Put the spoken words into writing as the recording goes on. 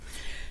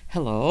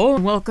Hello,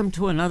 and welcome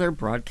to another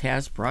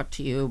broadcast brought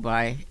to you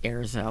by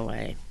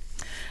AIRSLA.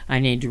 I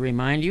need to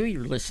remind you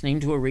you're listening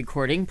to a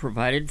recording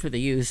provided for the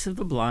use of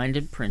the blind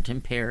and print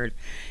impaired,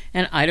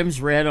 and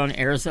items read on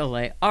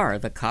AIRSLA are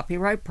the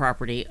copyright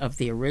property of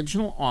the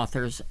original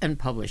authors and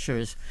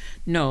publishers.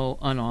 No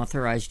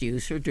unauthorized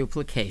use or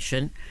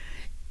duplication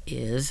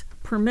is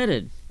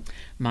permitted.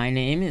 My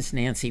name is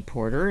Nancy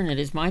Porter, and it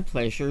is my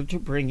pleasure to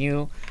bring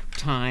you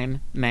Time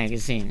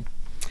magazine.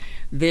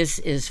 This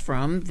is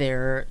from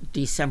their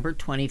December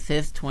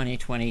 25th,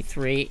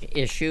 2023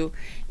 issue,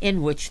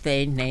 in which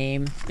they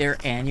name their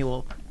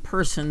annual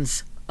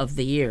Persons of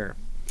the Year.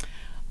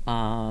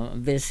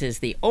 This is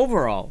the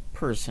overall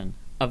Person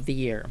of the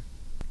Year.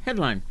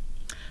 Headline: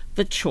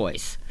 The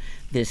Choice.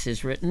 This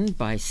is written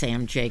by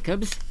Sam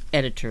Jacobs,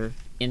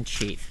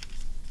 Editor-in-Chief.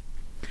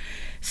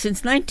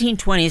 Since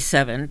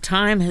 1927,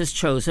 Time has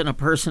chosen a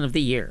Person of the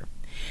Year,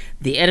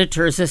 the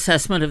editor's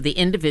assessment of the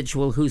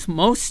individual who's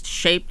most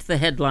shaped the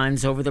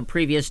headlines over the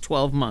previous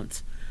 12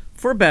 months,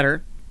 for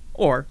better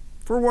or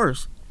for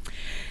worse.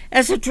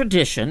 As a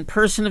tradition,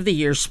 Person of the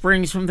Year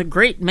springs from the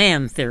great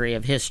man theory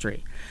of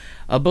history,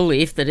 a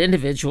belief that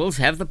individuals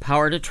have the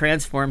power to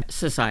transform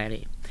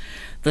society.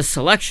 The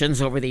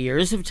selections over the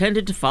years have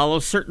tended to follow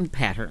certain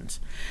patterns.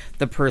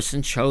 The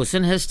person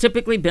chosen has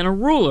typically been a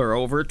ruler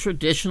over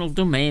traditional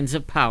domains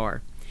of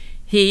power.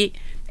 He,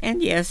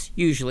 and yes,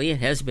 usually it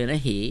has been a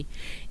he,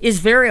 is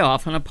very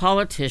often a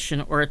politician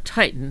or a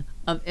titan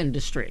of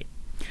industry.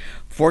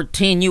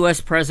 14 U.S.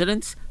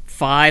 presidents,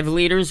 5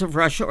 leaders of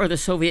Russia or the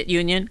Soviet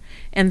Union,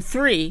 and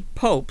 3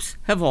 popes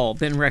have all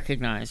been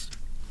recognized.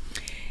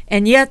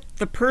 And yet,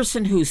 the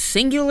person whose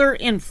singular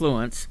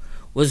influence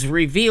was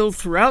revealed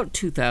throughout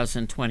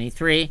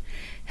 2023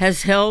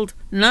 has held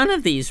none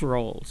of these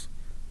roles,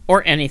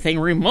 or anything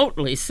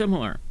remotely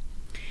similar.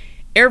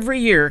 Every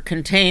year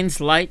contains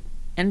light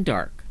and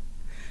dark.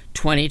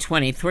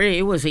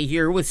 2023 was a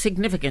year with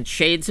significant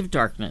shades of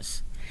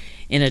darkness.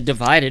 In a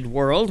divided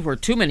world where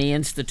too many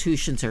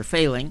institutions are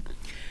failing,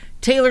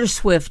 Taylor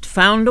Swift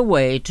found a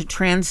way to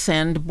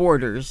transcend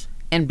borders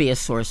and be a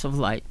source of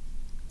light.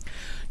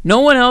 No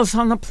one else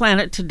on the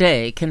planet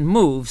today can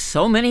move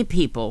so many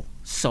people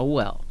so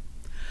well.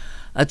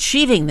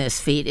 Achieving this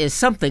feat is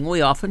something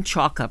we often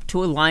chalk up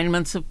to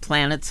alignments of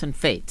planets and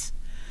fates,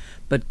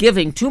 but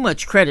giving too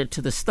much credit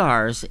to the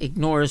stars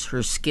ignores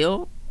her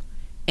skill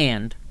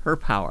and her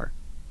power.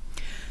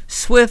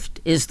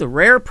 Swift is the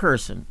rare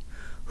person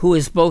who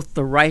is both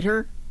the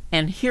writer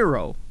and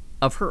hero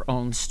of her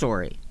own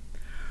story.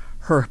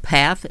 Her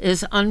path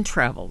is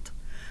untraveled,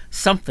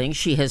 something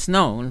she has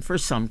known for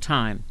some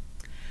time.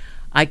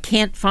 I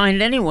can't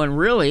find anyone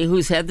really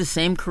who's had the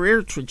same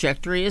career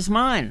trajectory as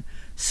mine,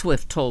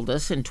 Swift told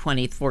us in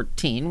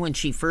 2014 when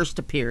she first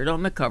appeared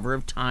on the cover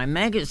of Time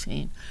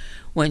magazine,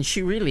 when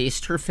she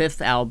released her 5th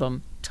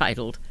album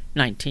titled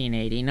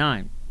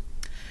 1989.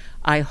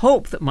 I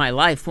hope that my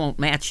life won't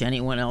match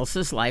anyone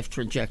else's life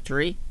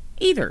trajectory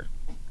either.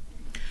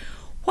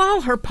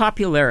 While her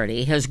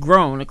popularity has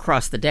grown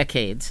across the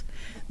decades,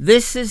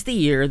 this is the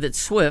year that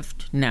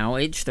Swift, now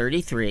age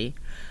 33,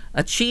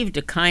 achieved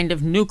a kind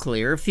of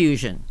nuclear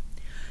fusion,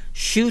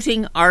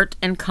 shooting art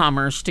and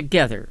commerce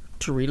together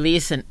to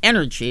release an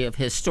energy of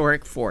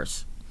historic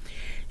force.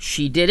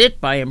 She did it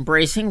by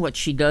embracing what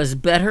she does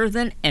better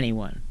than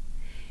anyone: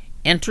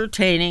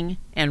 entertaining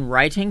and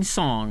writing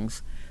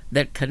songs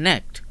that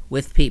connect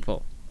with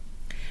people.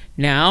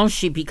 Now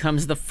she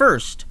becomes the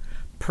first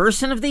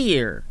Person of the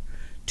Year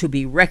to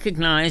be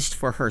recognized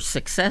for her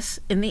success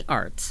in the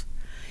arts,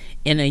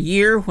 in a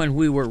year when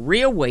we were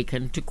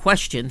reawakened to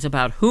questions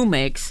about who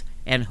makes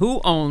and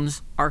who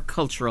owns our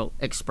cultural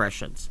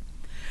expressions.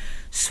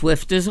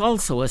 Swift is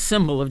also a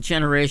symbol of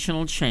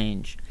generational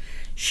change.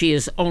 She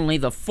is only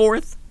the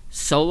 4th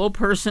solo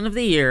Person of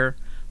the Year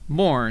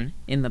born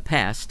in the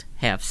past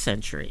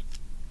half-century.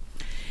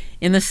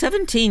 In the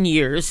 17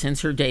 years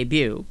since her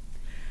debut,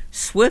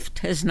 Swift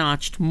has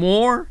notched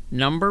more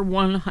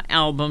 #1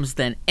 albums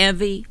than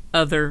every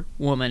other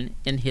woman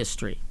in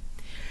history.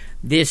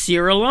 This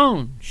year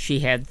alone,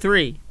 she had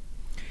 3.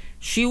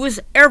 She was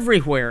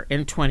everywhere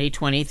in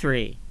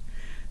 2023,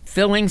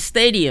 filling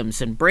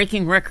stadiums and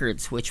breaking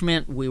records, which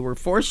meant we were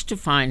forced to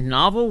find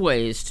novel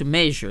ways to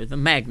measure the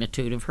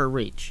magnitude of her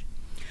reach.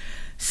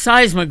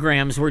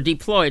 Seismograms were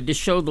deployed to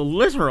show the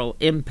literal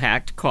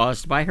impact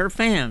caused by her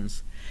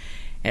fans.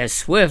 As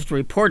Swift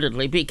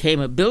reportedly became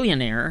a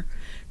billionaire,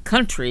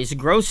 countries'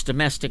 gross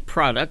domestic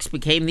products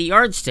became the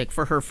yardstick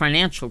for her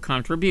financial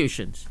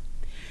contributions.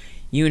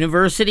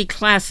 University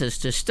classes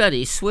to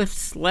study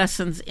Swift's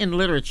lessons in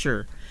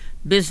literature,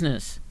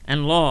 business,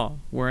 and law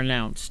were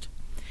announced.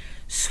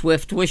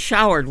 Swift was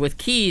showered with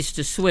keys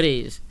to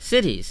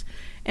cities,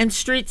 and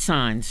street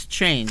signs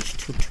changed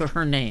to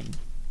her name.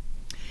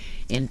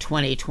 In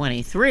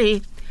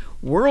 2023,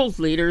 world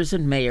leaders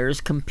and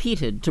mayors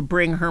competed to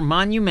bring her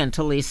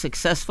monumentally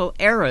successful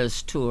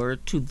Eras Tour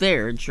to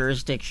their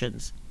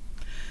jurisdictions.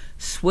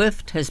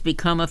 Swift has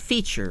become a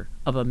feature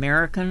of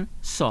American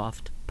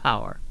soft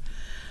power.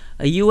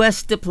 A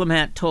U.S.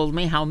 diplomat told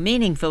me how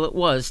meaningful it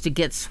was to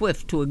get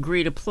Swift to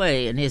agree to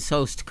play in his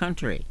host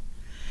country.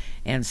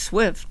 And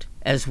Swift,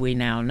 as we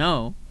now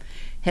know,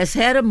 has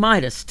had a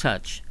Midas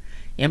touch,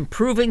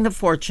 improving the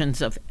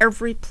fortunes of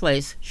every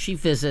place she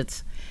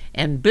visits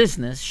and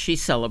business she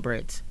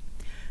celebrates.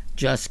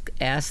 Just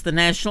ask the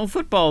National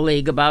Football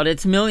League about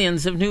its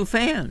millions of new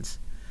fans.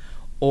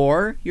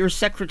 Or your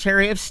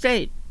Secretary of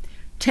State.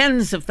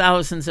 Tens of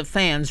thousands of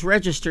fans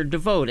registered to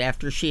vote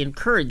after she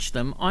encouraged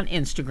them on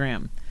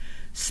Instagram,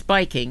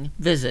 spiking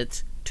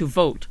visits to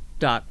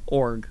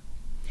vote.org.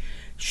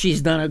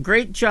 She's done a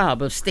great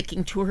job of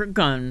sticking to her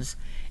guns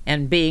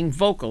and being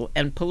vocal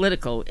and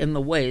political in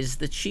the ways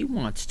that she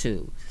wants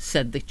to,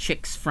 said the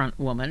Chick's front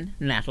woman,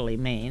 Natalie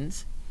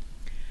Maines.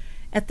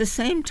 At the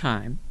same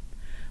time,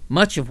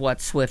 much of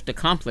what Swift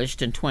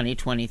accomplished in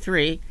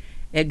 2023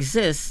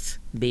 exists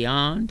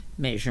beyond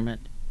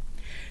measurement.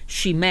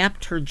 She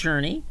mapped her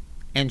journey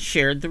and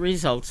shared the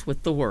results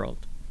with the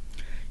world.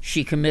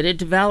 She committed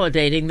to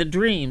validating the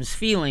dreams,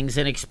 feelings,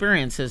 and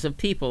experiences of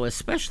people,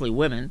 especially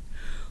women,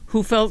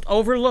 who felt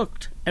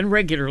overlooked and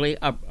regularly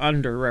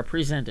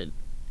underrepresented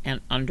and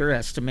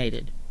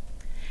underestimated.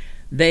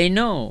 They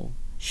know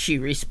she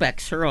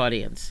respects her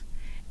audience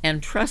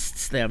and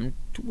trusts them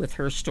with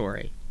her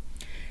story.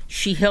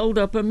 She held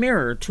up a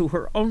mirror to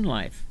her own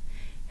life,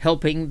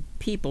 helping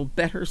people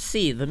better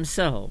see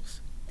themselves.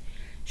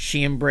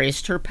 She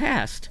embraced her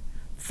past,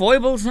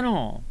 foibles and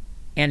all,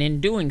 and in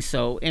doing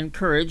so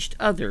encouraged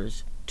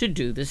others to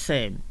do the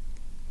same.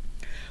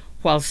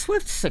 While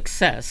Swift's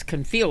success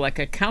can feel like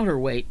a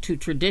counterweight to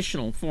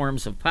traditional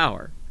forms of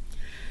power,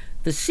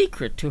 the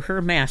secret to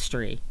her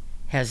mastery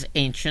has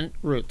ancient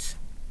roots.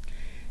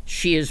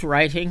 She is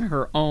writing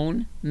her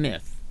own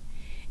myth,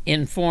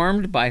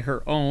 informed by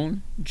her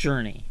own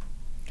journey,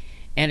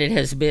 and it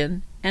has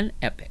been an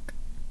epic.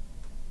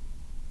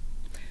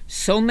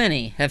 So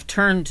many have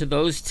turned to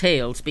those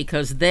tales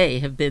because they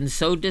have been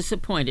so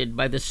disappointed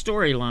by the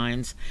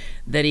storylines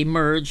that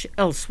emerge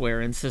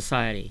elsewhere in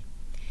society.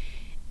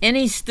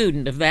 Any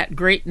student of that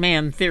great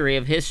man theory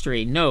of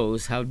history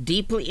knows how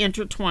deeply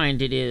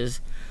intertwined it is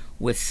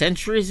with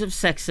centuries of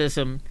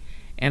sexism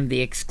and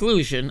the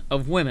exclusion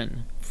of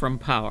women from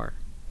power.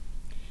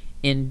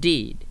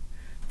 Indeed,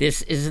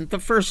 this isn't the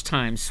first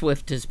time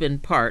Swift has been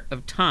part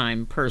of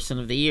Time Person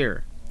of the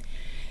Year.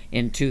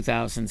 In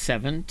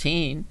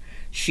 2017,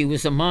 she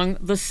was among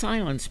the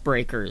silence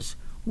breakers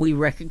we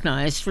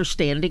recognized for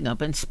standing up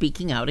and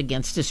speaking out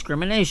against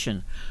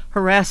discrimination,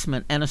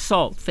 harassment, and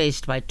assault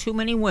faced by too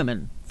many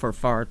women for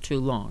far too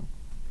long.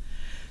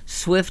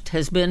 Swift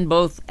has been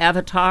both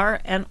avatar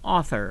and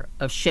author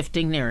of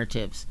shifting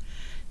narratives,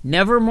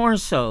 never more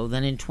so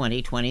than in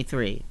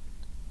 2023.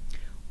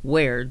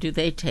 Where do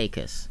they take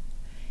us?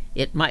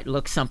 It might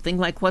look something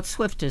like what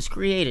Swift has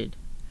created,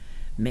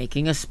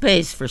 making a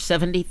space for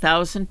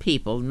 70,000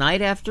 people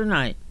night after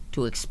night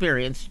to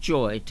experience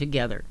joy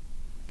together.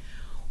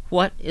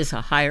 What is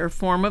a higher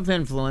form of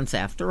influence,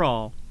 after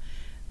all,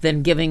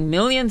 than giving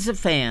millions of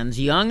fans,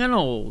 young and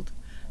old,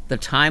 the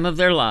time of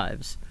their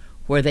lives,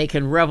 where they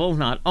can revel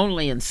not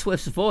only in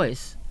Swift's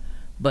voice,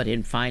 but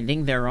in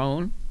finding their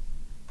own?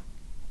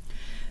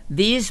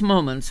 These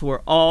moments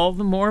were all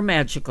the more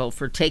magical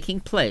for taking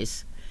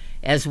place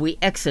as we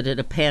exited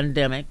a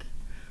pandemic,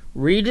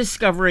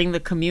 rediscovering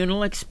the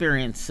communal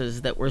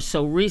experiences that were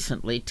so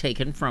recently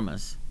taken from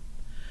us.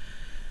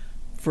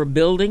 For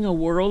building a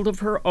world of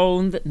her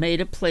own that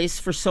made a place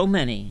for so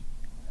many,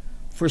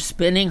 for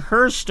spinning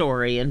her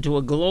story into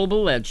a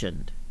global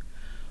legend,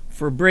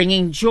 for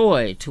bringing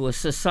joy to a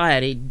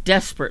society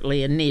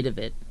desperately in need of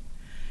it,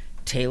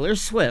 Taylor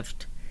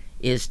Swift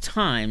is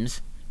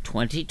Time's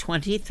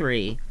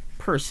 2023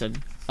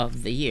 Person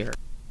of the Year.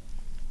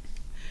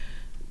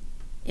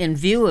 In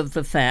view of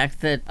the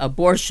fact that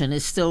abortion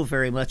is still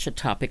very much a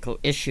topical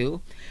issue,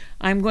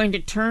 I'm going to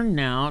turn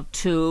now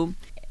to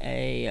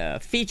a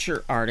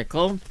feature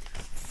article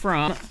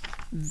from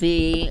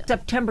the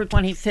September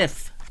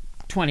 25th,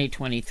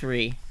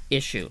 2023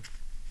 issue.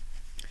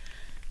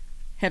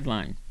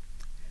 Headline: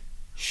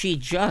 She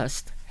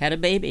just had a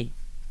baby.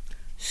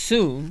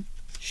 Soon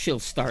she'll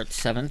start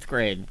 7th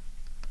grade.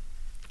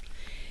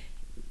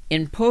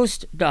 In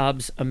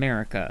post-Dobbs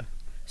America,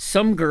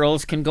 some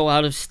girls can go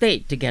out of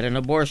state to get an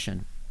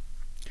abortion.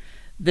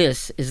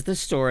 This is the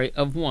story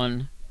of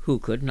one who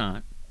could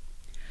not.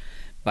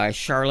 By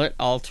Charlotte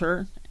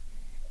Alter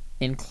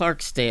in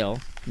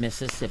Clarksdale,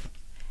 Mississippi.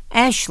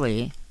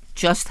 Ashley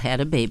just had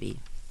a baby.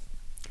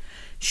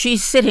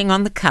 She's sitting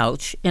on the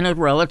couch in a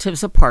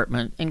relative's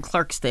apartment in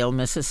Clarksdale,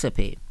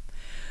 Mississippi,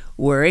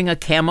 wearing a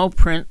camo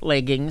print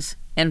leggings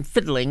and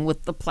fiddling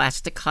with the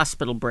plastic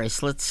hospital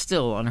bracelets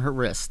still on her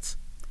wrists.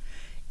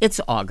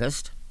 It's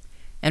August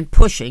and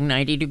pushing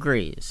 90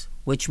 degrees,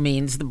 which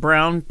means the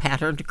brown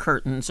patterned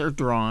curtains are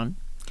drawn,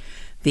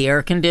 the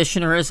air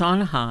conditioner is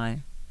on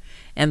high,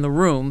 and the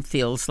room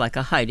feels like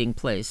a hiding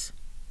place.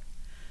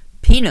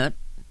 Peanut,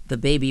 the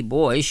baby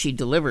boy she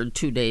delivered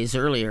 2 days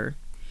earlier,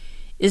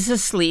 is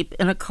asleep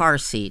in a car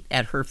seat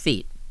at her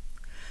feet,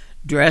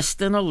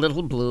 dressed in a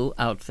little blue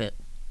outfit.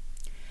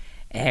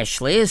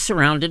 Ashley is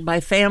surrounded by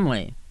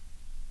family,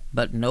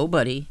 but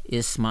nobody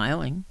is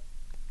smiling.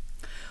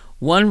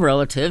 One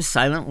relative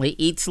silently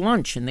eats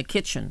lunch in the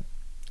kitchen.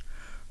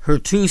 Her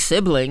two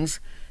siblings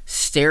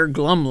stare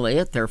glumly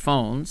at their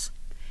phones,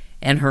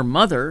 and her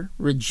mother,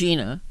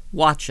 Regina,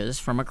 watches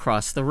from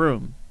across the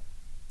room.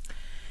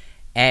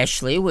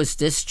 Ashley was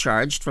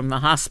discharged from the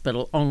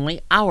hospital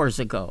only hours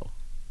ago,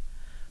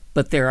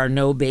 but there are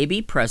no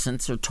baby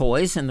presents or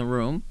toys in the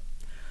room,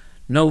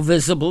 no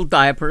visible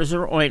diapers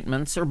or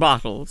ointments or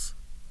bottles.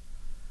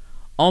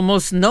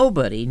 Almost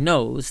nobody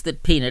knows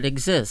that Peanut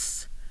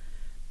exists,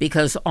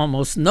 because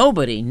almost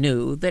nobody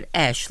knew that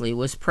Ashley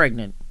was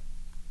pregnant.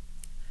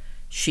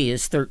 She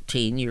is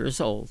 13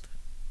 years old.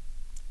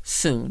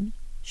 Soon,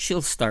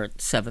 she'll start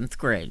 7th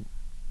grade.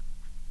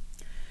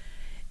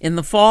 In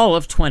the fall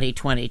of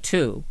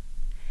 2022,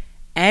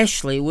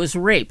 Ashley was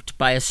raped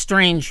by a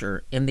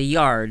stranger in the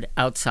yard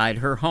outside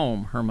her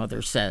home, her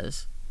mother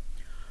says.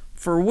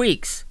 For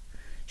weeks,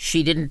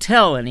 she didn't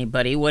tell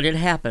anybody what had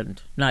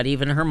happened, not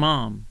even her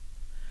mom.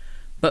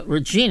 But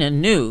Regina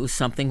knew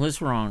something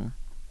was wrong.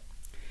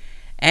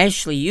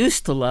 Ashley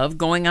used to love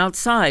going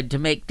outside to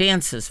make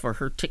dances for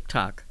her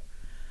TikTok,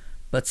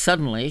 but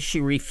suddenly she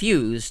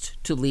refused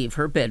to leave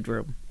her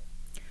bedroom.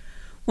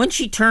 When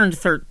she turned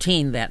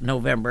 13 that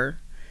November,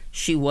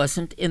 she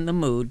wasn't in the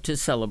mood to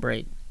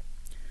celebrate.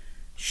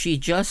 She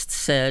just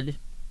said,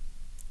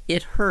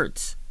 "It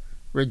hurts,"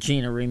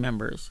 Regina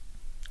remembers.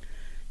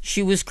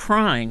 She was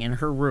crying in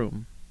her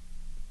room.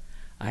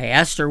 I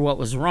asked her what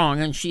was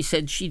wrong, and she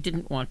said she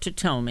didn't want to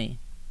tell me.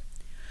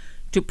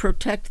 To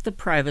protect the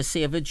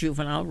privacy of a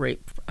juvenile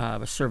rape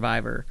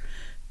survivor,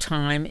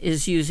 Time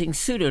is using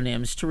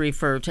pseudonyms to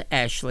refer to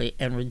Ashley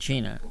and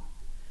Regina.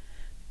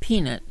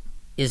 Peanut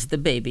is the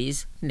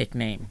baby's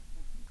nickname.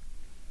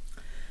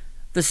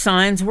 The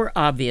signs were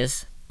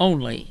obvious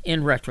only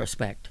in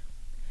retrospect.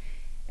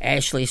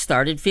 Ashley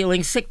started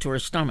feeling sick to her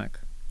stomach.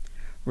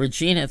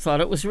 Regina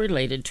thought it was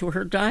related to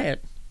her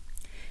diet.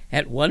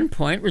 At one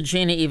point,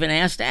 Regina even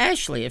asked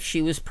Ashley if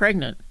she was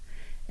pregnant,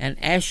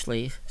 and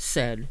Ashley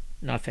said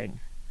nothing.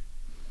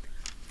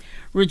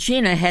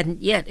 Regina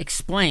hadn't yet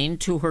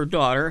explained to her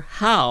daughter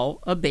how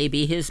a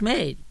baby is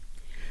made,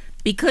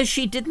 because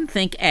she didn't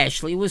think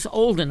Ashley was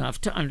old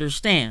enough to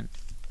understand.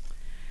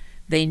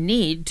 They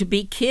need to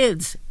be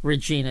kids,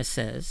 Regina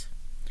says.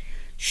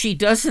 She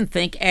doesn't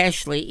think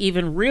Ashley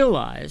even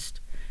realized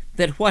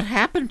that what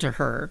happened to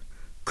her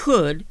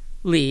could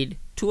lead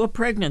to a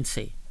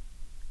pregnancy.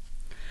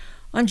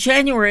 On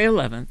January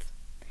 11th,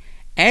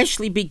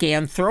 Ashley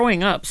began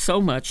throwing up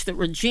so much that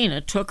Regina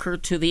took her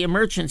to the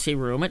emergency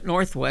room at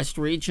Northwest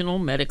Regional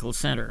Medical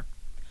Center.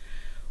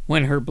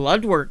 When her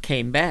blood work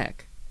came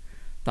back,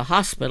 the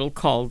hospital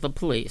called the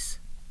police.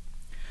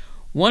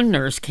 One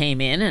nurse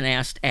came in and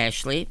asked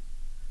Ashley,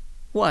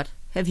 "What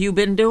have you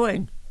been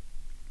doing?"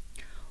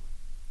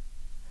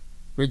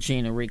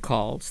 Regina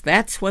recalls,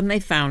 that's when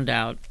they found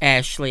out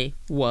Ashley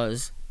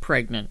was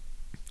pregnant.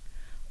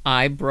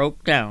 I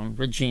broke down,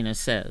 Regina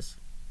says.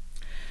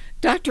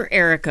 Dr.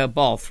 Erica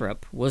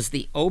Balthrop was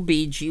the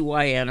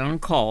OB-GYN on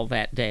call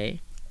that day.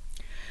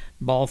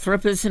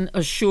 Balthrop is an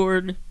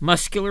assured,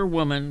 muscular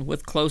woman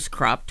with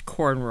close-cropped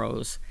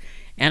cornrows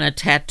and a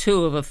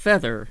tattoo of a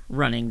feather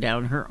running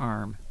down her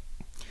arm.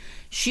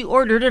 She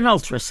ordered an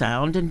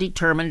ultrasound and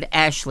determined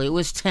Ashley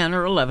was 10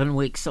 or 11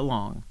 weeks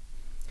along.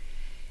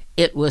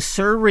 It was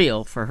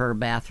surreal for her,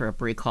 Balthrop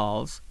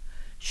recalls.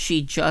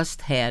 She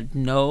just had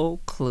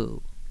no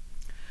clue.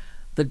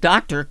 The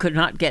doctor could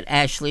not get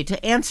Ashley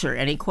to answer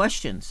any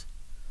questions,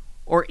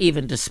 or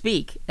even to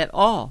speak at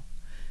all.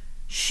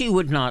 She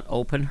would not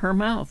open her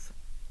mouth.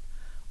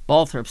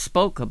 Balthrop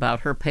spoke about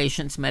her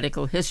patient's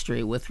medical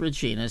history with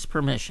Regina's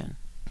permission.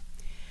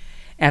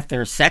 At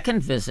their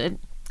second visit,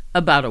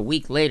 about a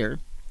week later,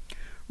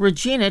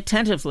 Regina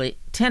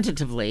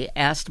tentatively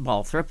asked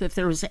Balthrop if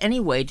there was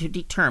any way to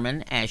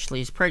determine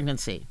Ashley's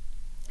pregnancy.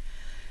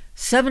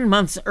 7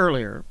 months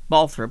earlier,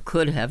 Balthrop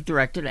could have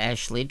directed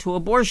Ashley to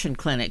abortion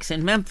clinics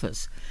in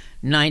Memphis,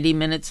 90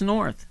 minutes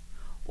north,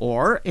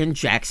 or in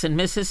Jackson,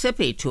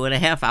 Mississippi,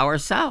 2.5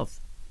 hours south.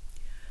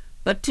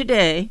 But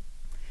today,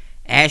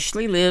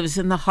 Ashley lives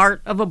in the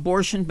heart of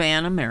abortion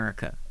ban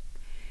America.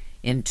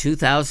 In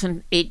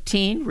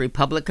 2018,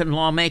 Republican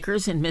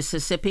lawmakers in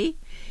Mississippi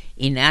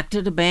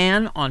enacted a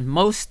ban on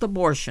most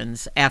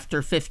abortions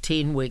after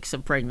 15 weeks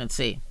of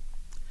pregnancy.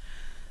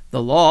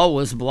 The law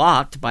was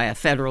blocked by a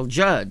federal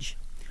judge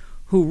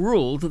who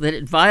ruled that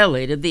it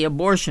violated the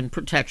abortion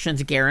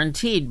protections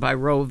guaranteed by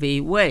Roe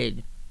v.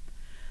 Wade.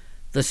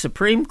 The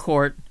Supreme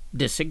Court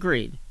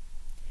disagreed.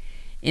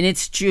 In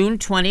its June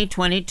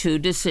 2022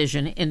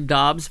 decision in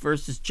Dobbs v.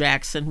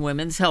 Jackson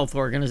Women's Health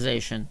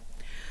Organization,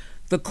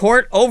 the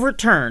court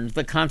overturned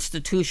the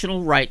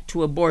constitutional right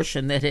to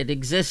abortion that had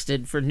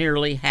existed for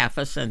nearly half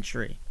a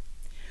century.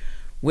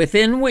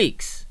 Within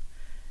weeks,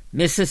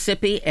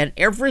 Mississippi and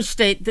every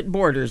state that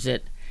borders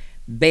it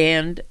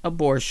banned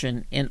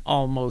abortion in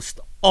almost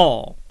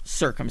all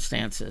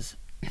circumstances.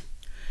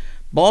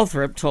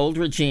 Balthrop told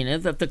Regina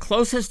that the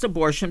closest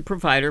abortion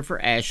provider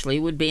for Ashley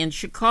would be in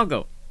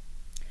Chicago.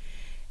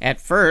 At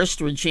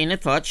first, Regina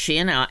thought she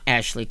and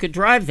Ashley could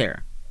drive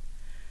there.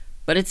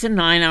 But it's a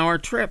 9-hour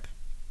trip,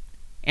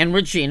 and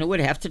Regina would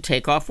have to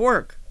take off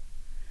work.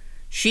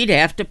 She'd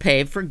have to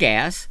pay for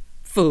gas,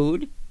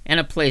 food, and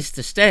a place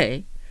to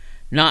stay,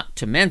 not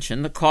to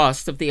mention the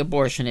cost of the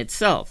abortion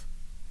itself.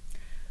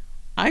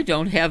 I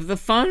don't have the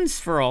funds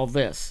for all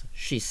this,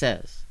 she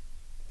says.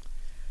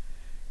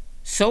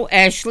 So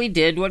Ashley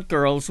did what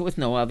girls with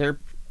no other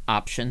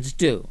options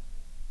do.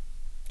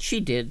 She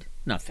did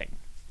nothing.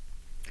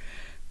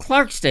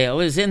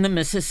 Clarksdale is in the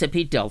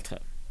Mississippi Delta,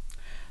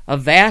 a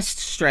vast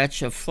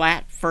stretch of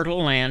flat,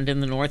 fertile land in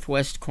the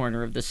northwest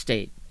corner of the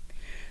state,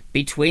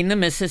 between the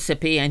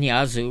Mississippi and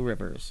Yazoo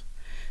rivers.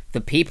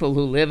 The people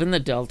who live in the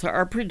Delta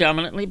are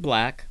predominantly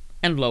black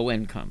and low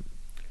income.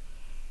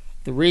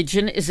 The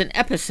region is an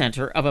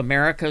epicenter of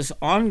America's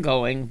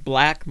ongoing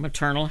black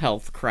maternal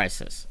health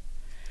crisis.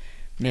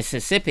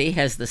 Mississippi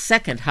has the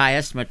second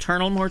highest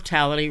maternal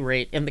mortality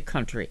rate in the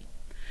country,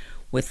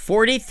 with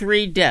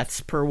 43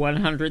 deaths per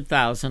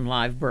 100,000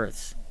 live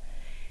births,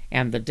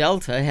 and the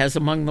Delta has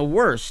among the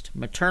worst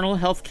maternal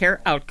health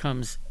care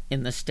outcomes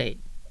in the state.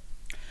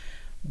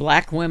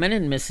 Black women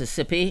in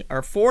Mississippi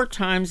are 4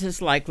 times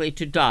as likely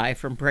to die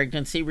from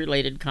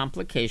pregnancy-related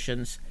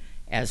complications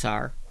as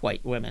are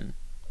white women.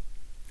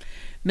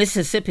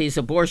 Mississippi's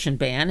abortion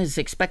ban is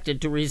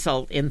expected to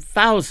result in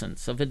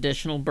thousands of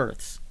additional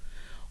births,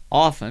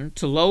 often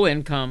to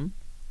low-income,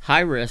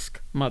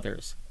 high-risk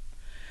mothers.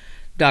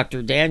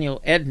 Dr.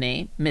 Daniel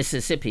Edney,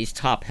 Mississippi's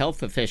top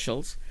health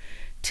officials,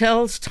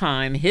 tells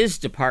Time his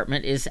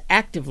department is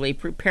actively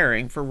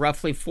preparing for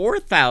roughly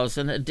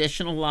 4,000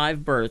 additional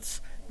live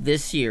births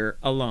this year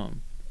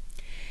alone.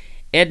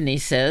 Edney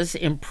says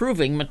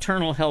improving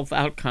maternal health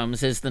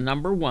outcomes is the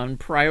 #1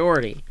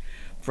 priority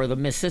for the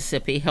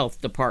Mississippi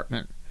Health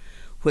Department,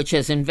 which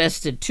has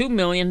invested $2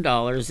 million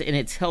in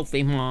its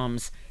Healthy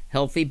Moms,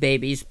 Healthy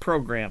Babies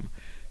program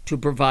to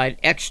provide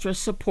extra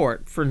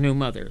support for new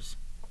mothers.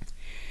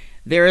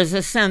 There is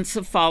a sense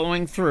of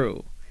following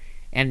through,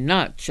 and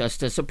not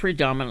just as a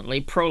predominantly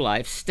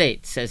pro-life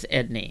state, says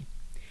Edney.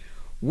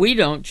 We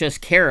don't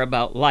just care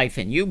about life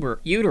in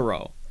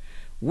utero.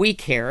 We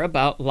care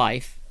about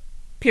life,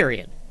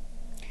 period.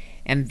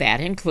 And that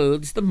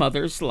includes the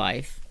mother's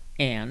life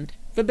and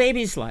the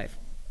baby's life.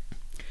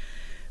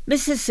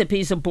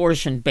 Mississippi's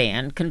abortion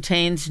ban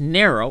contains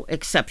narrow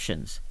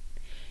exceptions,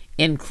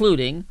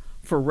 including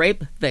for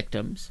rape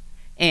victims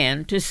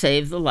and to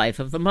save the life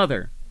of the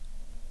mother.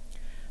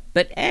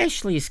 But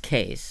Ashley's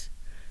case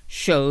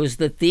shows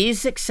that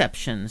these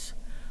exceptions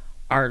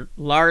are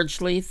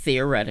largely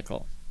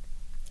theoretical.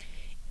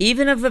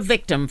 Even if a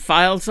victim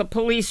files a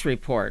police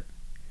report,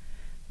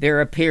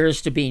 there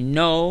appears to be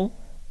no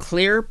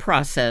clear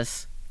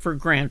process for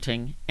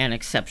granting an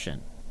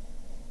exception.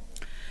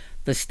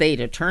 The state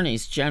attorney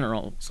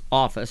general's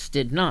office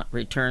did not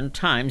return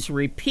Time's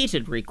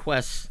repeated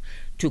requests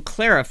to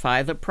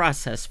clarify the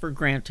process for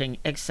granting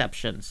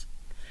exceptions.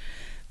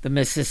 The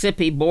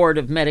Mississippi Board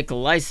of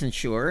Medical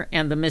Licensure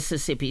and the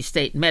Mississippi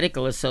State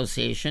Medical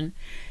Association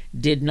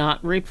did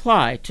not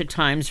reply to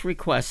Time's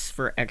requests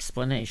for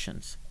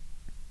explanations.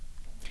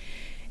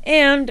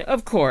 And,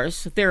 of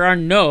course, there are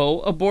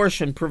no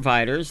abortion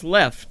providers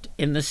left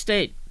in the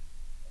state.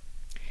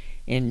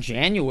 In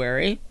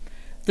January,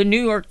 the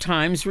New York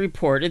Times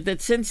reported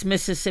that since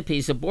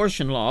Mississippi's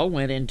abortion law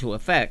went into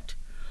effect,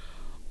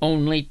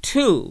 only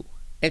 2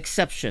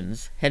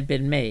 exceptions had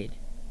been made.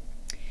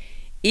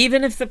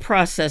 Even if the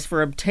process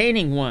for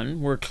obtaining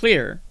one were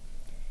clear,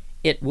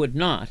 it would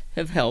not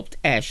have helped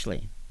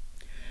Ashley.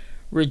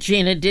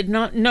 Regina did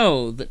not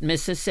know that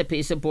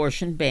Mississippi's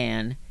abortion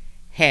ban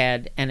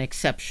had an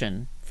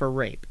exception for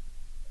rape.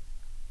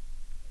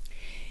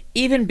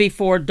 Even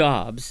before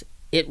Dobbs,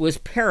 it was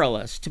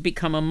perilous to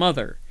become a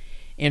mother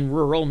in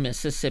rural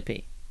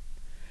Mississippi.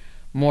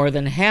 More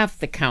than half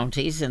the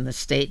counties in the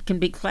state can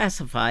be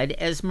classified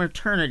as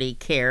maternity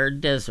care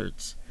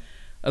deserts,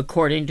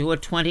 according to a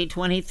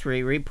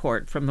 2023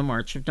 report from the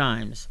March of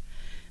Dimes,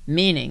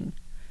 meaning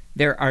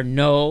there are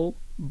no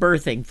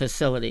birthing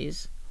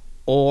facilities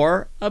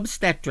or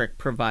obstetric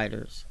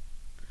providers.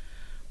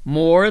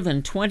 More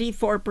than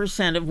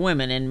 24% of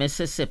women in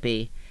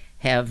Mississippi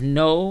have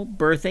no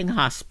birthing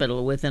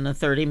hospital within a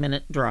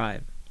 30-minute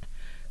drive,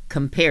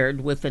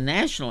 compared with the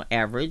national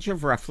average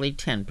of roughly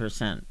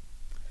 10%.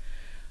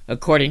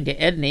 According to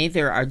Edney,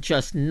 there are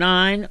just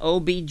 9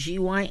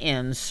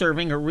 OBGYNs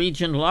serving a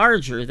region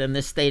larger than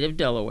the state of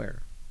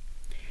Delaware.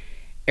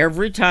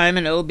 Every time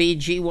an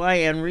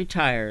OBGYN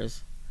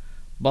retires,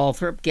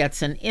 Balthrop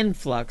gets an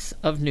influx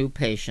of new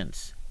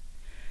patients.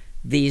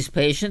 These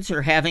patients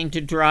are having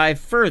to drive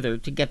further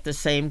to get the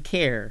same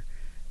care,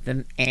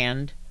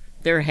 and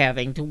they're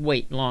having to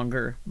wait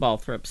longer,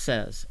 Balthrop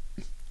says.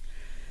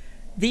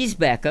 These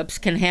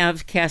backups can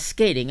have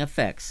cascading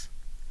effects.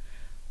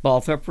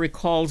 Balthrop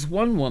recalls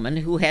one woman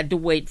who had to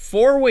wait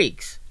 4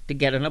 weeks to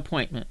get an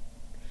appointment.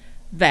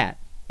 That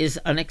is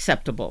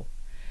unacceptable,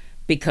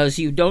 because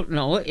you don't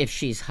know if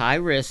she's high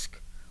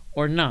risk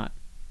or not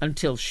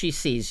until she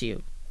sees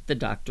you, the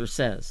doctor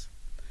says.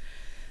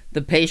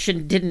 The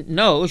patient didn't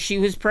know she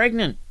was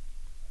pregnant.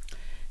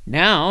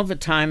 Now the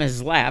time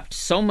has lapsed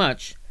so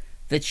much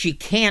that she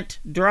can't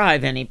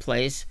drive any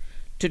place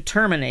to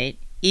terminate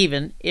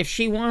even if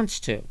she wants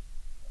to.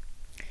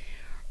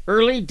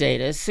 Early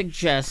data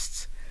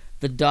suggests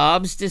the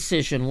Dobbs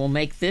decision will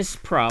make this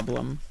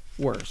problem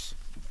worse.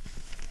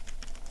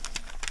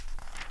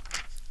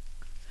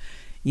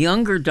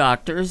 Younger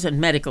doctors and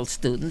medical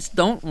students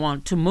don't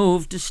want to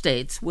move to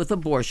states with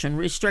abortion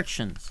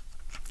restrictions.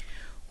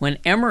 When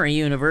Emory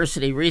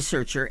University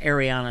researcher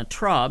Ariana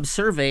Traub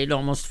surveyed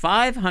almost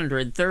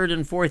 500 third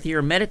and fourth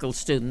year medical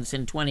students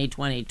in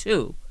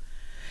 2022,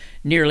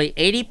 nearly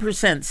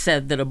 80%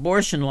 said that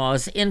abortion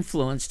laws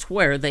influenced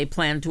where they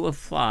plan to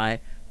apply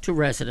to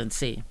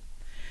residency.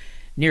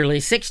 Nearly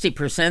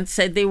 60%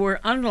 said they were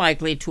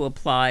unlikely to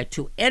apply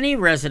to any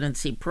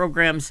residency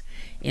programs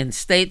in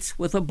states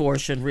with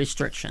abortion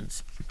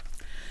restrictions.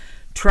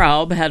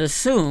 Traub had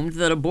assumed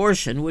that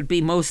abortion would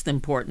be most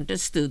important to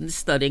students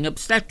studying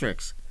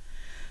obstetrics,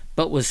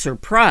 but was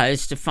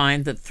surprised to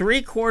find that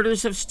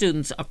 3/4 of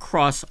students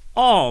across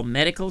all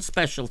medical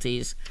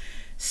specialties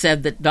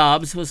said that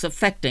Dobbs was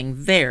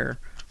affecting their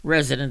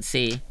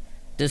residency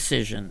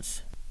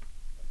decisions.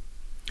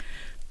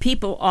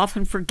 People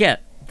often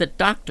forget that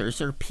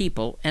doctors are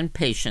people and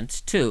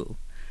patients too,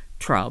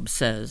 Traub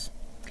says.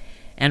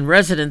 And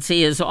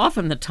residency is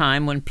often the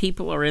time when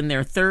people are in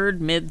their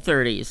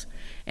mid-30s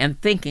and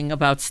thinking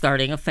about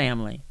starting a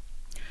family.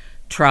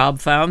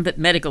 Traub found that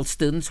medical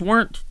students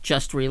weren't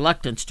just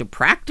reluctant to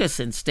practice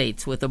in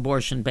states with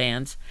abortion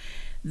bans.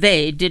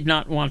 They did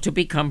not want to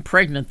become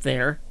pregnant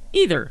there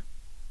either.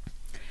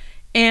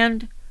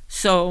 And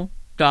so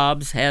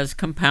Dobbs has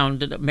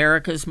compounded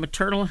America's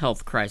maternal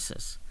health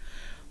crisis.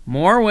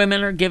 More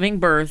women are giving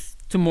birth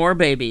to more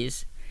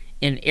babies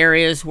in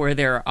areas where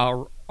there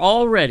are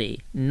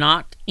already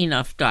not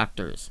enough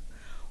doctors,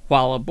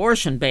 while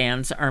abortion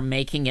bans are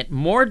making it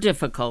more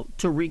difficult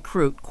to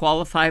recruit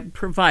qualified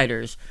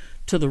providers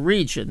to the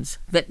regions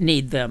that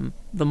need them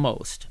the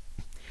most.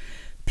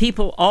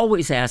 People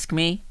always ask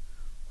me,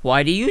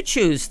 "Why do you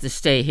choose to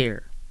stay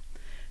here?"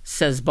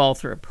 says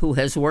Balthrop, who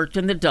has worked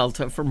in the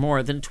Delta for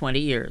more than 20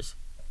 years.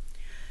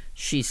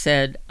 She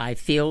said, "I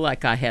feel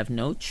like I have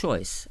no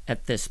choice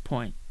at this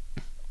point."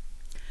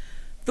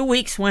 The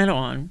weeks went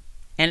on,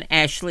 and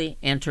Ashley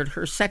entered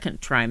her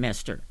second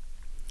trimester.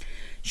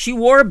 She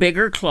wore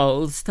bigger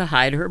clothes to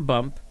hide her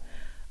bump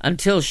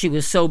until she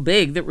was so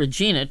big that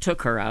Regina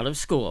took her out of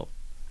school.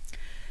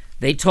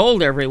 They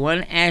told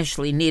everyone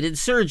Ashley needed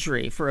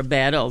surgery for a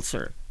bad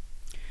ulcer.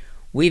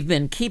 "We've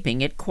been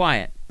keeping it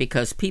quiet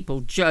because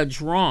people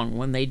judge wrong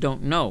when they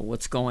don't know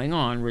what's going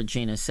on,"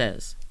 Regina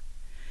says.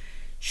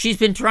 She's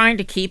been trying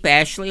to keep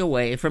Ashley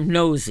away from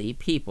nosy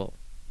people.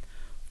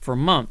 For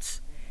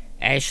months,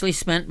 Ashley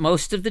spent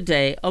most of the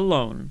day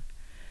alone,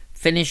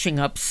 finishing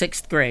up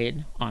 6th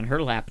grade on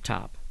her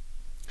laptop.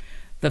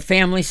 The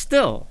family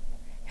still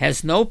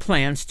has no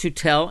plans to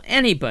tell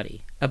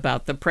anybody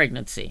about the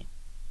pregnancy.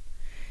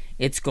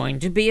 "It's going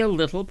to be a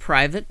little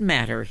private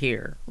matter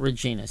here,"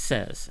 Regina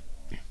says.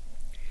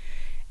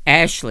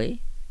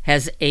 Ashley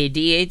has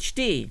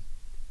ADHD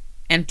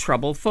and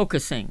trouble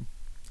focusing,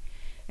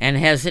 and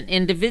has an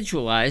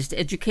individualized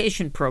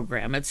education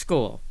program at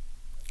school.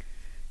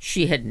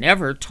 She had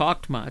never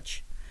talked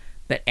much,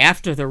 but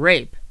after the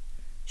rape,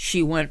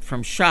 she went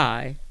from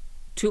shy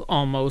to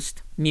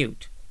almost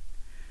mute.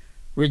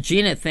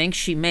 Regina thinks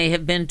she may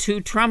have been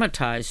too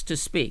traumatized to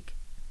speak.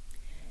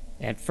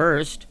 At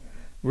first,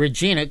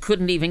 Regina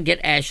couldn't even get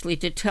Ashley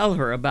to tell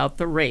her about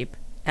the rape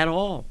at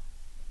all.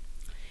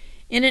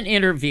 In an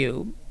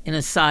interview in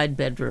a side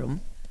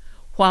bedroom,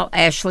 while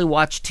Ashley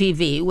watched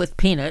TV with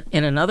Peanut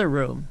in another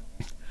room,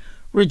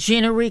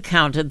 Regina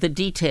recounted the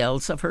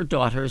details of her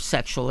daughter's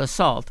sexual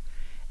assault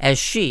as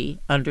she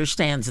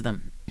understands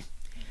them.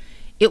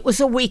 It was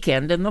a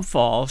weekend in the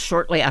fall,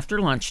 shortly after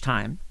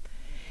lunchtime,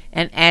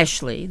 and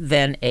Ashley,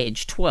 then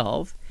age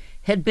 12,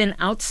 had been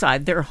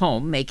outside their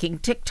home making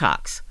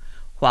TikToks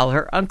while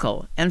her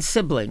uncle and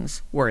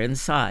siblings were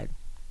inside.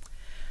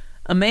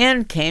 A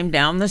man came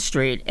down the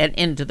street and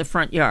into the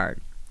front yard,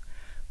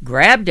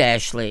 grabbed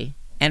Ashley,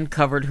 and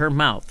covered her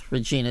mouth,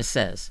 Regina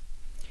says.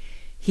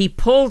 He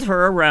pulled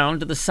her around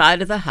to the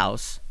side of the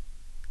house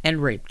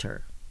and raped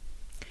her.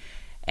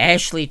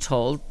 Ashley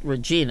told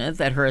Regina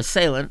that her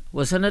assailant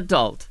was an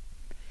adult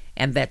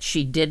and that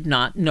she did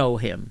not know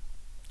him.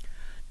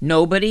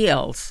 Nobody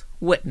else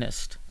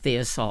witnessed the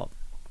assault.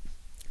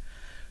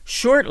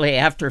 Shortly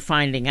after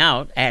finding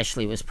out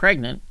Ashley was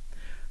pregnant,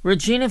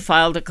 Regina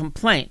filed a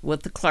complaint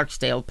with the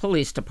Clarksdale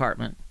Police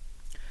Department.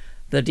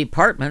 The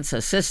department's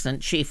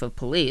assistant chief of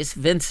police,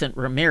 Vincent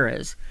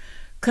Ramirez,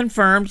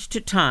 confirmed to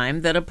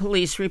Time that a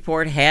police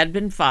report had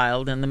been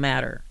filed in the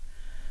matter,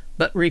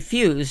 but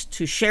refused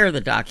to share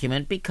the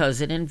document because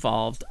it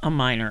involved a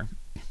minor.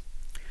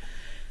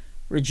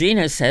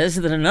 Regina says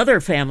that another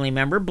family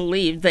member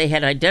believed they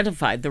had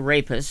identified the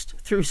rapist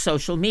through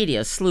social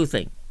media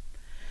sleuthing.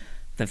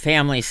 The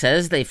family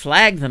says they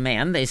flagged the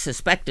man they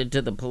suspected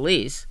to the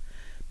police,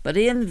 but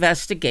the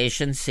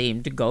investigation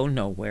seemed to go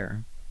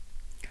nowhere.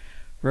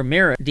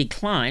 Ramirez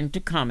declined to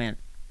comment,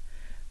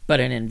 but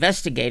an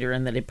investigator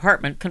in the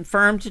department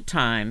confirmed to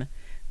Time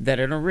that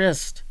an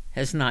arrest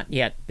has not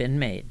yet been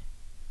made.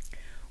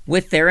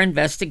 With their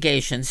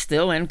investigation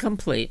still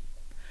incomplete,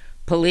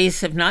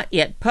 police have not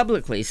yet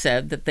publicly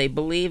said that they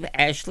believe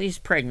Ashley's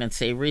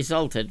pregnancy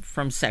resulted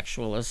from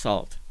sexual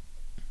assault.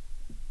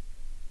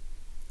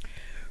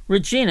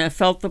 Regina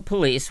felt the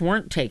police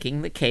weren't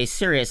taking the case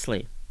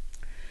seriously.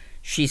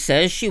 She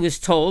says she was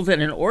told that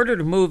in order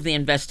to move the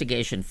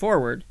investigation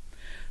forward,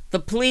 the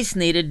police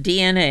needed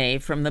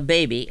DNA from the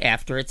baby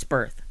after its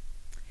birth.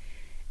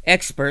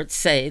 Experts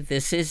say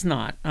this is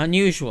not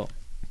unusual.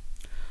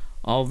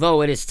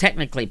 Although it is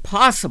technically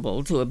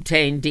possible to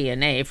obtain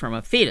DNA from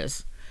a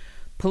fetus,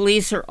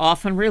 police are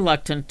often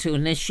reluctant to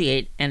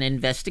initiate an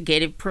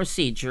investigative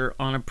procedure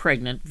on a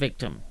pregnant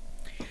victim.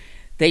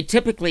 They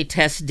typically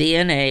test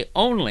DNA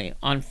only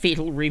on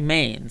fetal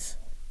remains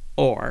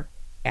or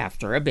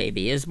after a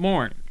baby is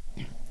born.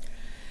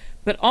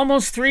 But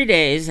almost 3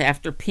 days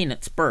after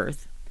Peanut's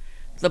birth,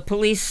 the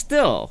police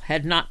still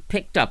had not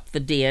picked up the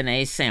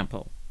DNA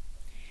sample.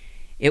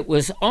 It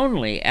was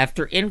only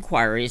after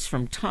inquiries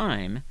from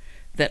Time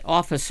that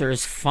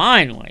officers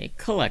finally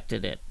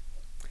collected it.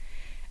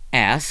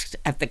 Asked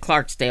at the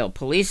Clarksdale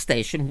police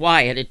station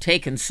why it had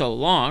taken so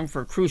long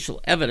for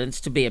crucial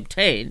evidence to be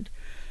obtained,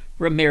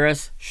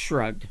 Ramirez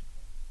shrugged.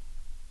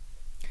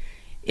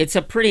 It's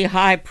a pretty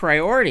high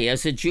priority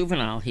as a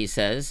juvenile, he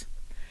says.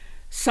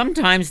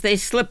 Sometimes they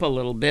slip a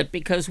little bit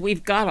because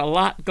we've got a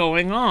lot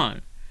going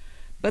on,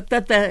 but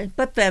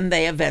then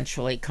they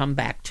eventually come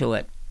back to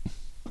it.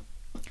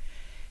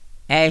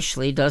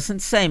 Ashley doesn't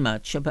say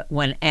much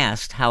when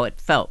asked how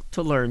it felt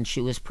to learn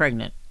she was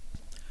pregnant.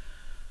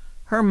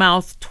 Her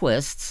mouth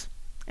twists,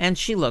 and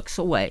she looks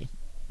away.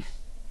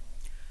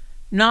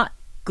 Not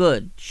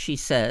good, she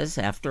says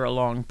after a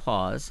long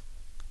pause.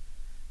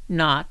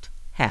 Not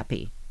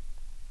happy.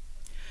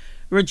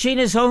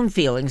 Regina's own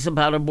feelings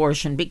about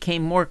abortion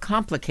became more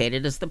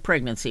complicated as the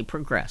pregnancy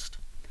progressed.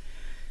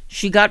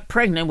 She got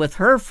pregnant with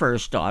her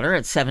first daughter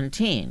at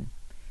 17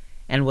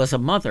 and was a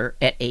mother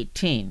at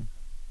 18.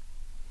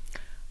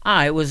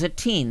 I was a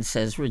teen,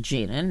 says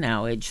Regina,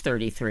 now age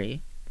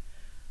 33,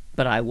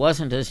 but I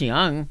wasn't as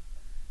young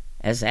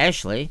as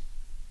Ashley.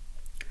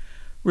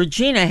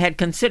 Regina had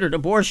considered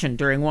abortion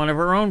during one of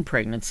her own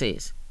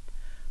pregnancies,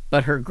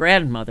 but her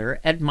grandmother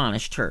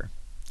admonished her.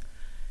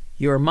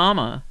 Your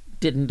mama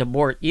didn't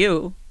abort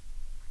you.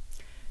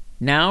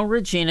 Now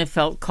Regina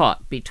felt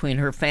caught between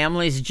her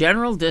family's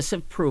general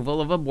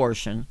disapproval of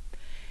abortion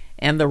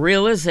and the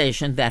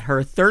realization that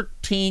her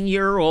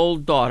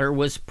 13-year-old daughter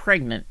was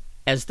pregnant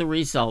as the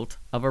result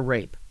of a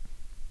rape.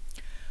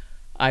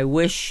 I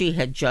wish she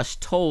had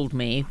just told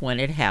me when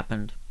it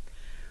happened.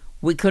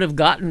 We could have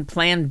gotten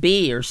Plan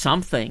B or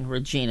something,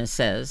 Regina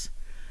says,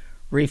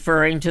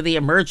 referring to the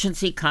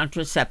emergency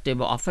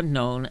contraceptive often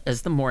known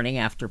as the morning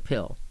after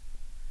pill.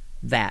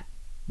 That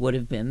would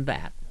have been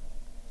that.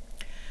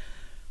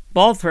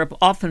 Balthrop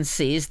often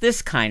sees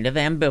this kind of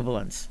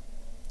ambivalence.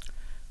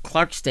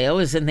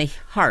 Clarksdale is in the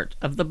heart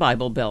of the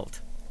Bible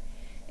Belt,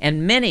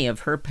 and many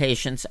of her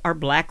patients are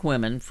black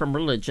women from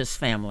religious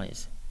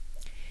families.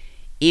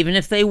 Even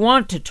if they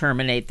want to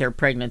terminate their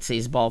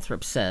pregnancies,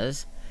 Balthrop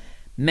says,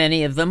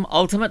 many of them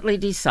ultimately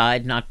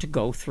decide not to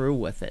go through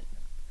with it.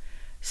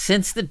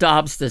 Since the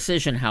Dobbs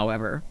decision,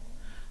 however,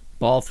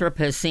 Balthrop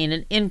has seen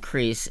an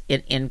increase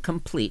in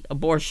incomplete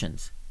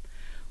abortions,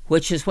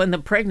 which is when the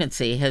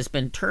pregnancy has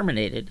been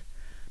terminated,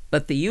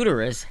 but the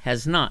uterus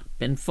has not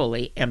been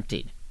fully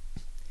emptied.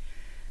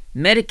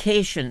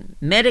 Medication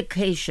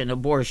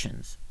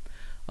abortions,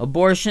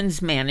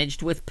 abortions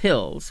managed with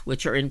pills,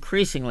 which are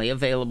increasingly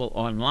available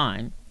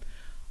online,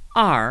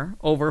 are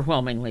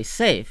overwhelmingly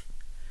safe,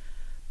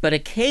 but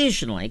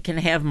occasionally can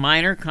have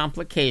minor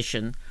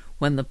complications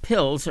when the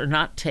pills are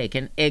not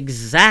taken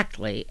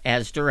exactly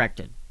as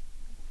directed.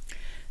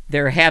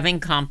 They're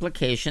having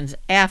complications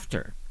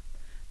after.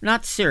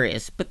 Not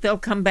serious, but they'll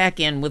come back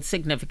in with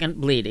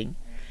significant bleeding,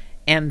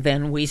 and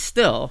then we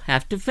still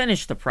have to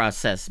finish the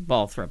process,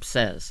 Balthrop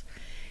says,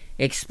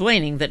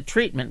 explaining that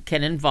treatment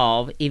can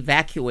involve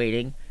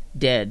evacuating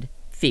dead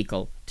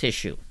fecal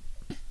tissue.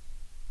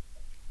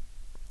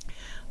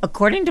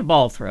 According to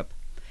Balthrop,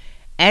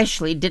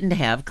 Ashley didn't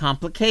have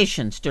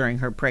complications during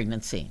her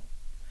pregnancy,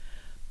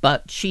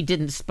 but she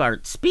didn't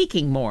start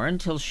speaking more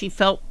until she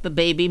felt the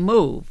baby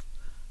move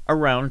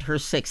around her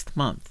 6th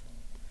month.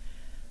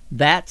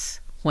 That's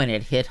when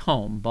it hit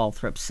home,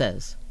 Balthrop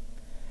says.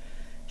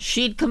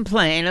 She'd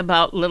complain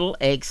about little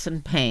aches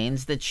and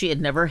pains that she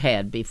had never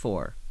had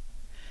before.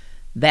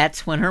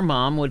 That's when her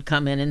mom would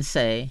come in and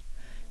say,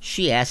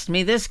 "She asked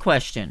me this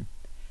question,"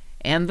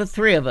 and the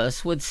three of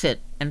us would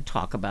sit and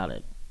talk about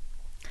it.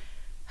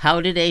 How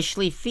did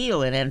Ashley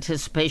feel in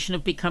anticipation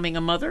of becoming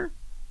a mother?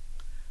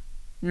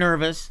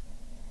 Nervous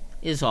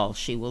is all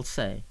she will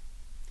say.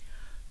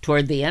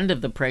 Toward the end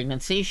of the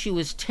pregnancy, she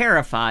was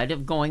terrified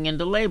of going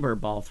into labor,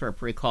 Balthrop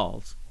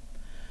recalls.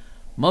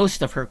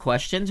 Most of her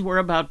questions were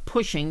about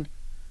pushing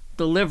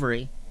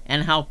delivery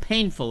and how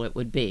painful it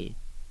would be.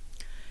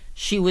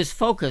 She was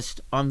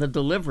focused on the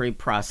delivery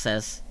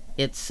process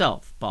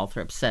itself,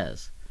 Balthrop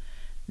says,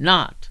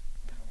 not,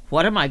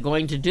 what am I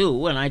going to do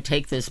when I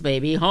take this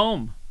baby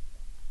home?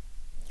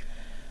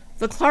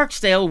 The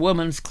Clarksdale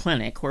Women's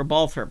Clinic, where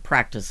Balthrop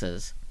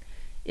practices,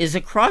 is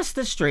across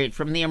the street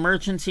from the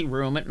emergency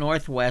room at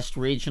Northwest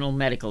Regional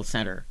Medical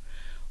Center,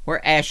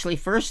 where Ashley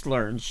first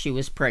learned she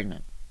was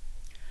pregnant.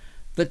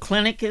 The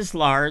clinic is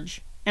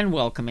large and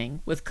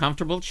welcoming, with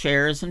comfortable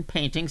chairs and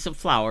paintings of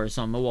flowers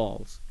on the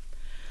walls.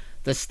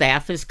 The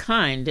staff is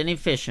kind and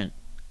efficient.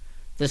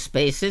 The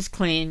space is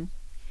clean,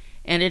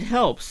 and it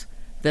helps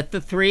that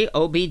the 3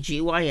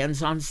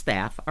 OB-GYNs on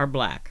staff are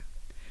black,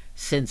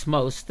 since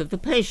most of the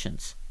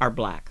patients are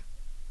black.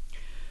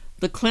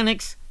 The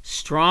clinic's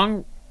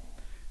strong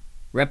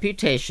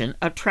reputation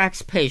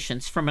attracts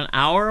patients from an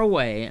hour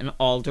away in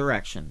all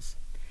directions.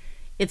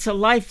 It's a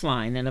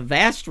lifeline in a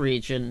vast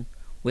region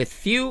with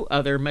few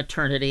other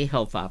maternity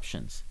health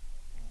options.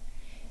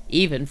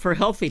 Even for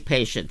healthy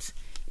patients,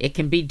 it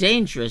can be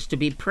dangerous to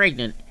be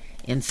pregnant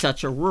in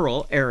such a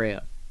rural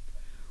area.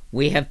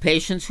 We have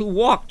patients who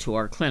walk to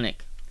our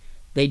clinic.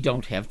 They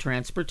don't have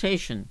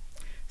transportation,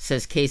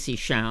 says Casey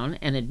Schown,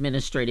 an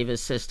administrative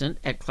assistant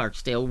at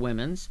Clarksdale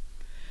Women's.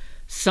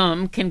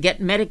 Some can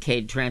get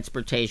Medicaid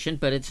transportation,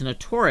 but it's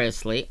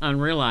notoriously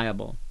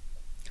unreliable.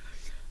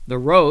 The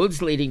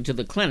roads leading to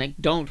the clinic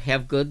don't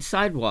have good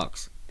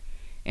sidewalks,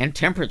 and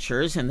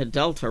temperatures in the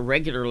Delta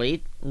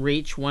regularly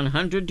reach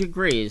 100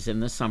 degrees in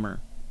the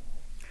summer.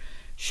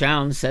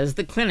 Schown says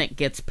the clinic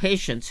gets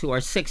patients who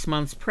are 6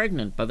 months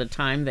pregnant by the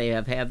time they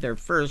have had their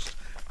first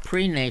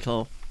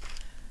prenatal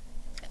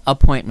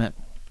appointment.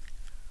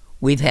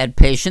 We've had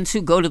patients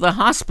who go to the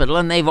hospital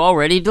and they've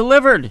already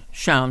delivered,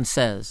 Schown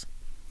says.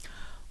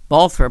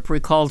 Balthrop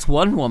recalls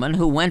one woman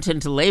who went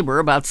into labor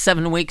about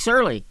 7 weeks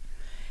early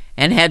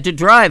and had to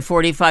drive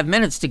 45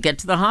 minutes to get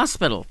to the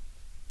hospital.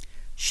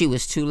 She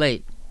was too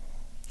late.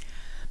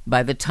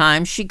 By the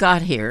time she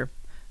got here,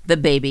 the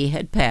baby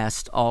had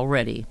passed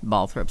already,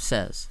 Balthrop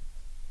says.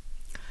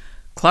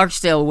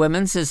 Clarksdale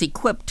Women's is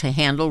equipped to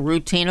handle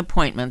routine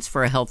appointments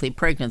for a healthy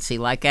pregnancy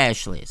like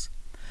Ashley's.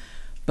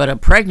 But a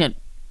pregnant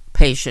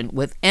patient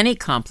with any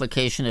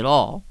complication at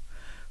all,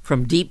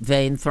 from deep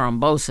vein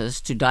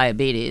thrombosis to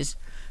diabetes,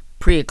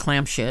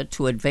 preeclampsia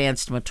to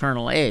advanced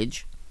maternal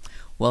age,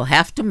 will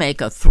have to make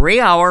a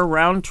 3-hour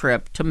round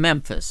trip to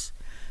Memphis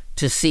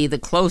to see the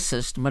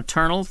closest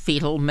maternal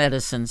fetal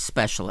medicine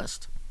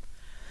specialist.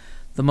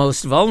 The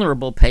most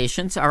vulnerable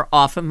patients are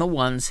often the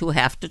ones who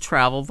have to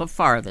travel the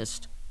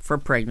farthest for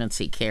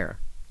pregnancy care.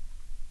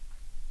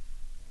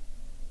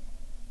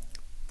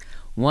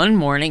 One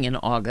morning in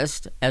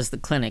August, as the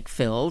clinic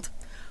filled,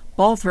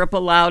 Balthrop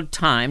allowed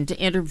time to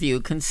interview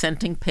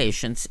consenting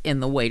patients in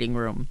the waiting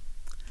room.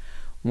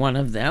 One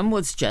of them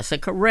was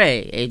Jessica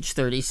Ray, age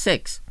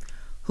 36,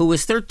 who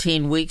was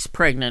 13 weeks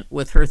pregnant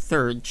with her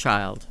third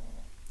child.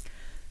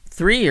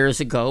 3 years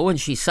ago, when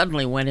she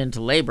suddenly went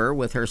into labor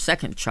with her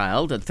second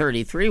child at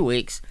 33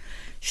 weeks,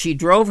 she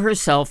drove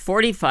herself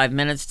 45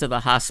 minutes to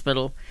the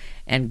hospital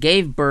and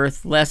gave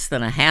birth less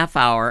than a half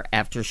hour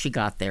after she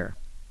got there.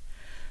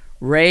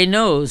 Ray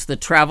knows the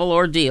travel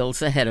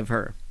ordeals ahead of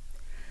her.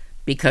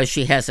 Because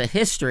she has a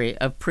history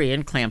of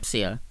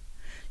preeclampsia,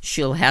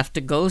 she'll have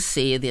to go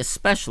see the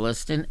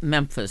specialist in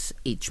Memphis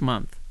each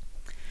month.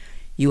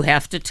 You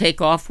have to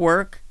take off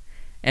work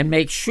and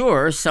make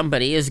sure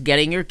somebody is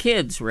getting your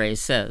kids, Ray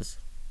says.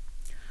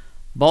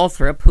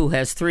 Balthrop, who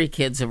has 3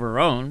 kids of her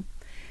own,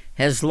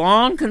 has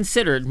long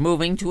considered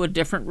moving to a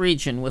different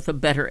region with a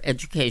better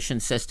education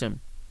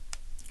system.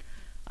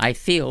 I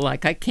feel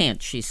like I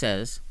can't, she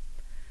says.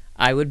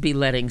 I would be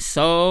letting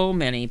so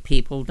many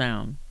people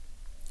down.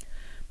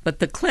 But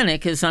the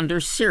clinic is under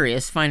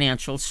serious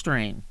financial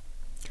strain.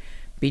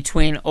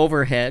 Between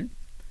overhead,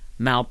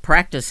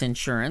 malpractice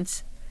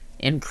insurance,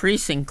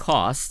 increasing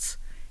costs,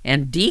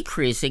 and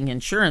decreasing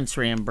insurance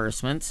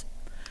reimbursements,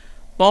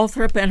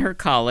 Balthrop and her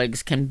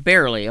colleagues can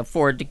barely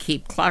afford to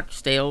keep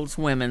Clarksdale's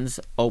Women's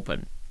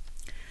open.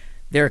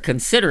 They're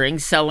considering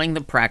selling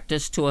the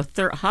practice to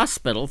a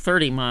hospital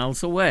 30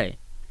 miles away.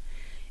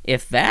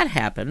 If that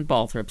happened,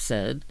 Balthrop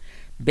said,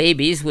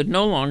 babies would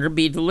no longer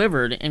be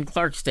delivered in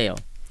Clarksdale,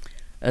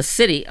 a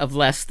city of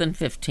less than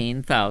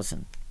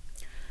 15,000.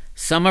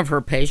 Some of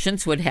her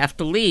patients would have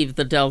to leave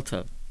the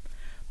Delta,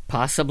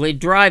 possibly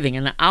driving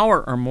an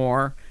hour or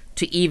more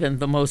to even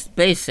the most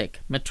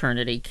basic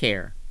maternity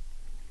care.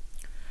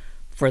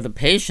 For the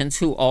patients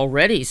who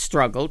already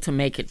struggle to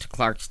make it to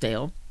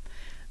Clarksdale,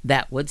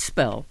 that would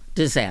spell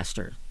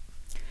disaster.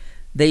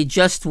 They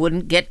just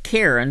wouldn't get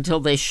care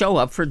until they show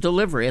up for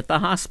delivery at the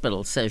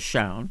hospital, says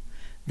Schown,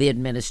 the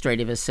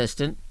administrative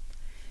assistant.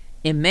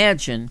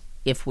 Imagine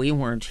if we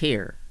weren't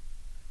here.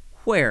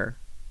 Where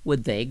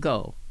would they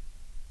go?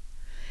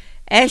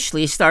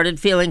 Ashley started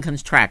feeling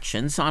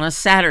contractions on a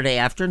Saturday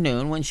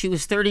afternoon when she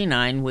was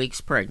 39 weeks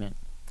pregnant.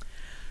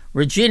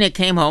 Regina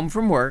came home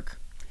from work,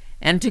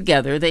 and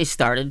together they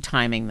started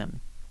timing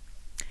them.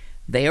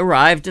 They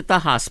arrived at the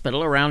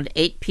hospital around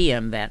 8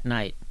 p.m. that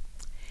night.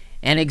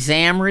 An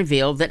exam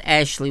revealed that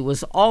Ashley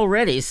was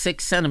already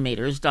 6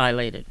 centimeters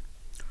dilated.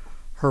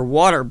 Her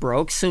water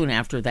broke soon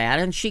after that,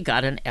 and she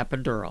got an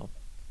epidural.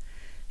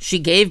 She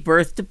gave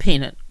birth to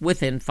Peanut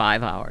within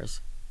 5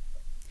 hours.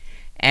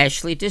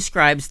 Ashley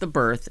describes the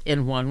birth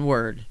in one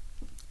word: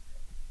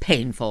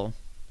 painful.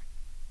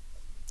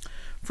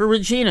 For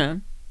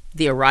Regina,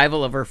 the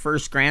arrival of her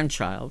first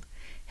grandchild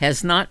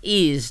has not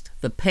eased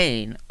the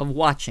pain of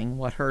watching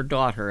what her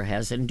daughter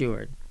has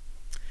endured.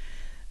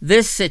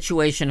 This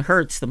situation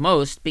hurts the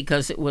most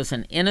because it was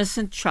an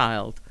innocent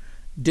child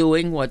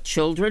doing what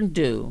children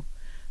do,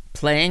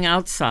 playing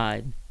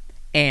outside,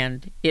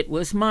 and it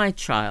was my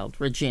child,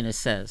 Regina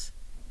says.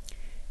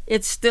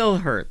 It still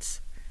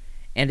hurts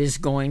and is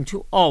going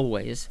to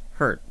always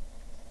hurt.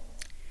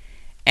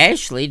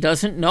 Ashley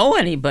doesn't know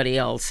anybody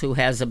else who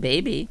has a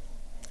baby.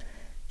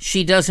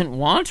 She doesn't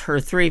want her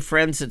 3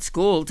 friends at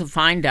school to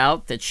find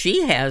out that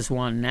she has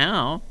one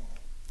now.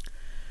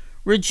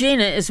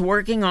 Regina is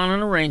working on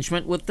an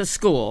arrangement with the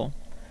school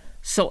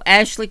so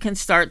Ashley can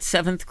start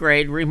 7th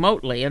grade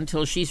remotely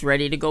until she's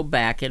ready to go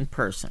back in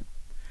person.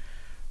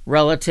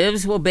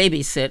 Relatives will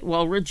babysit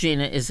while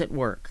Regina is at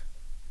work.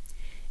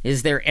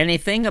 Is there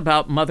anything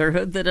about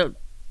motherhood that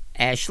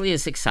Ashley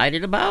is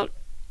excited about?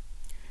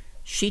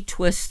 She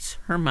twists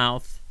her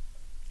mouth,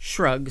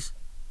 shrugs,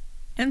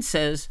 and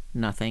says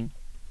nothing.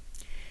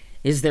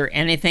 Is there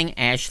anything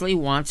Ashley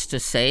wants to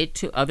say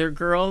to other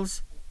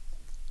girls?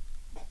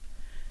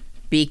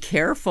 Be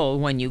careful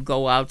when you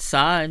go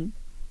outside,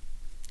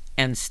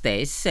 and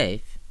stay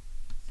safe.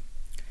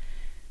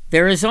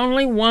 There is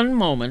only one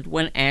moment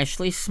when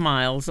Ashley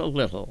smiles a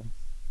little,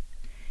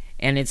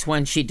 and it's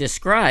when she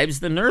describes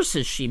the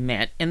nurses she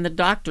met in the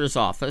doctor's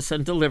office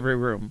and delivery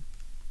room.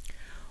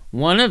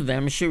 One of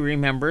them, she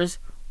remembers,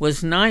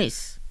 was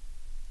nice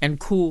and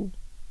cool.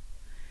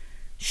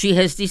 She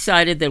has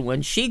decided that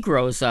when she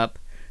grows up,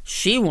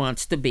 she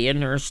wants to be a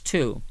nurse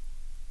too.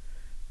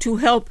 To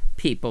help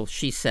people,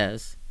 she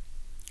says.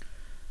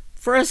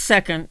 For a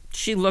second,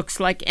 she looks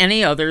like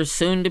any other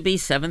soon-to-be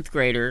 7th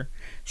grader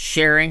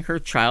sharing her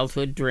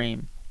childhood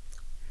dream.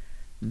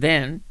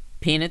 Then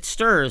Peanut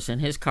stirs in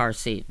his car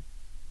seat.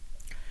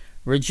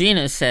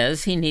 Regina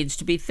says he needs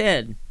to be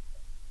fed.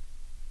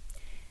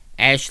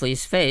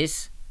 Ashley's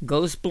face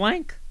goes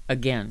blank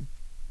again.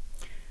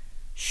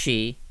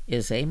 She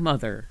is a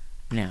mother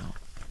now.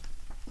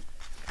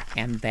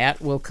 And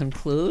that will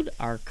conclude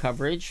our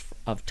coverage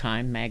of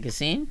Time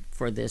magazine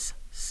for this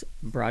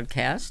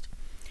broadcast.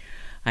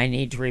 I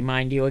need to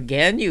remind you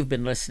again, you've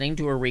been listening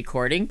to a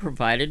recording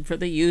provided for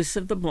the use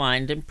of the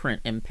blind and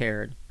print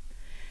impaired.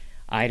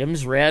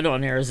 Items read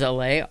on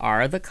AIRSLA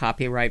are the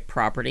copyright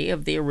property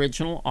of the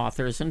original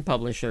authors and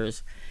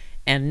publishers,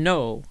 and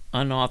no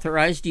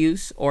unauthorized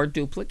use or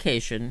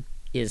duplication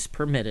is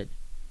permitted.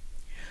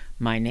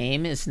 My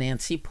name is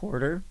Nancy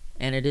Porter,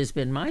 and it has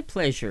been my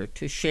pleasure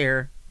to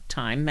share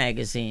Time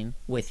magazine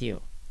with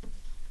you.